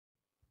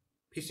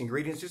Peace and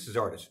greetings. This is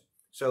Artist.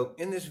 So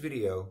in this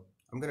video,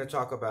 I'm going to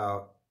talk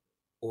about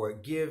or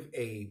give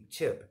a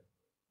tip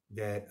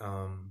that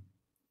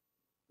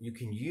you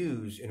can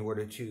use in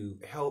order to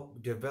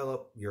help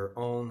develop your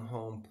own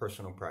home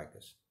personal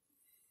practice.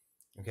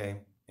 Okay,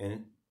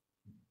 and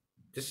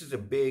this is a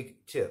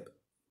big tip.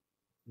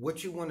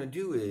 What you want to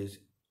do is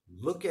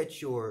look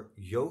at your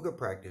yoga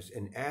practice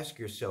and ask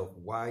yourself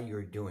why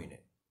you're doing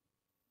it.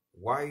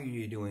 Why are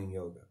you doing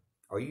yoga?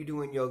 Are you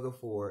doing yoga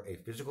for a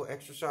physical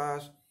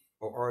exercise,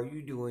 or are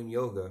you doing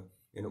yoga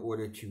in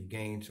order to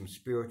gain some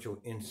spiritual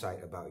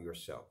insight about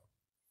yourself?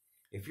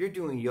 If you're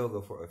doing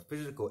yoga for a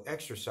physical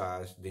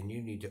exercise, then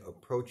you need to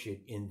approach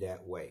it in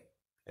that way,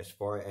 as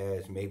far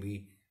as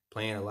maybe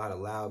playing a lot of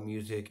loud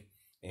music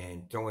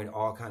and throwing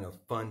all kind of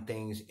fun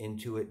things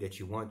into it that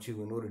you want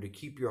to in order to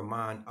keep your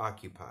mind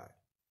occupied.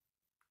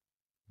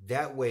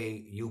 That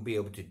way you'll be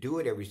able to do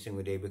it every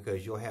single day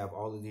because you'll have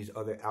all of these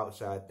other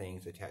outside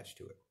things attached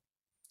to it.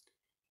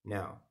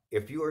 Now,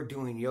 if you are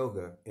doing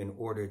yoga in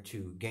order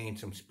to gain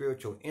some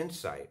spiritual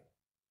insight,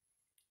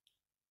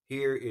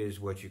 here is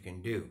what you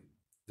can do.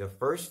 The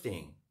first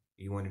thing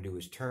you want to do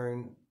is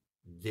turn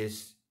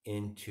this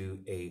into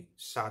a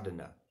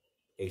sadhana,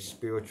 a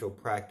spiritual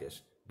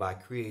practice, by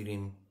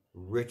creating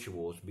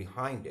rituals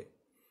behind it.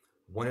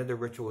 One of the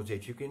rituals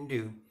that you can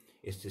do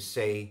is to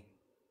say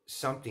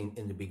something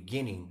in the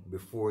beginning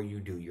before you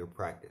do your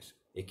practice.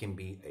 It can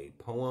be a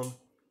poem,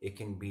 it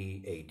can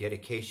be a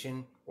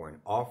dedication or an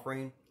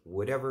offering,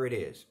 whatever it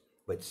is.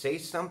 But say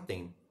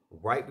something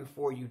right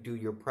before you do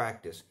your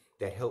practice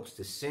that helps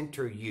to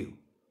center you,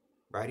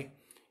 righty?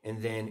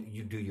 And then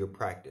you do your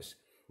practice.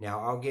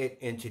 Now, I'll get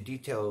into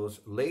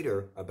details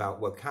later about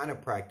what kind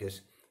of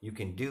practice you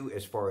can do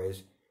as far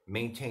as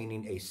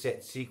maintaining a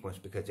set sequence,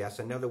 because that's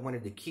another one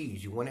of the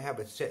keys. You want to have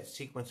a set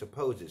sequence of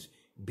poses,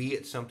 be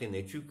it something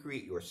that you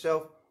create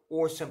yourself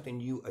or something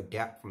you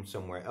adapt from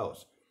somewhere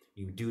else.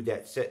 You do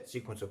that set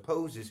sequence of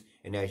poses,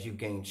 and as you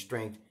gain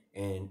strength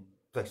and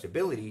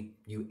flexibility,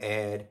 you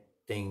add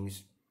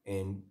things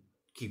and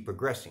keep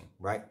progressing,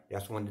 right?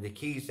 That's one of the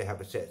keys to have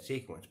a set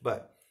sequence.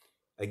 But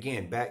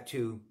again, back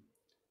to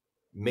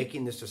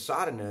making this a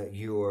sadhana,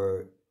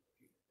 you're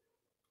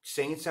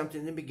saying something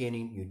in the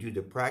beginning, you do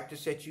the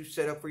practice that you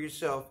set up for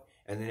yourself,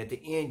 and then at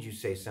the end you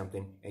say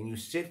something and you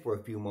sit for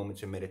a few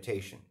moments of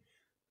meditation.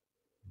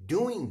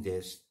 Doing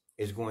this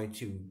is going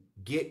to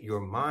get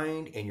your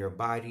mind and your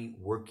body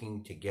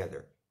working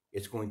together.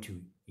 It's going to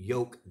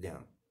yoke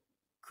them,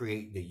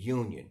 create the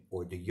union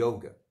or the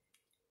yoga.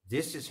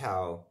 This is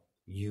how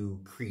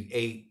you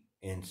create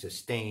and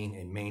sustain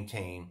and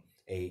maintain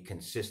a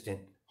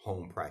consistent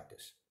home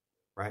practice,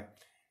 right?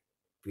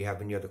 If you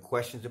have any other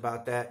questions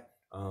about that,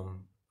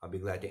 I'll be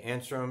glad to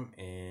answer them,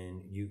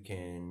 and you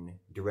can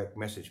direct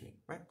message me,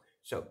 right?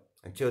 So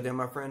until then,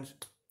 my friends,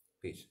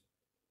 peace.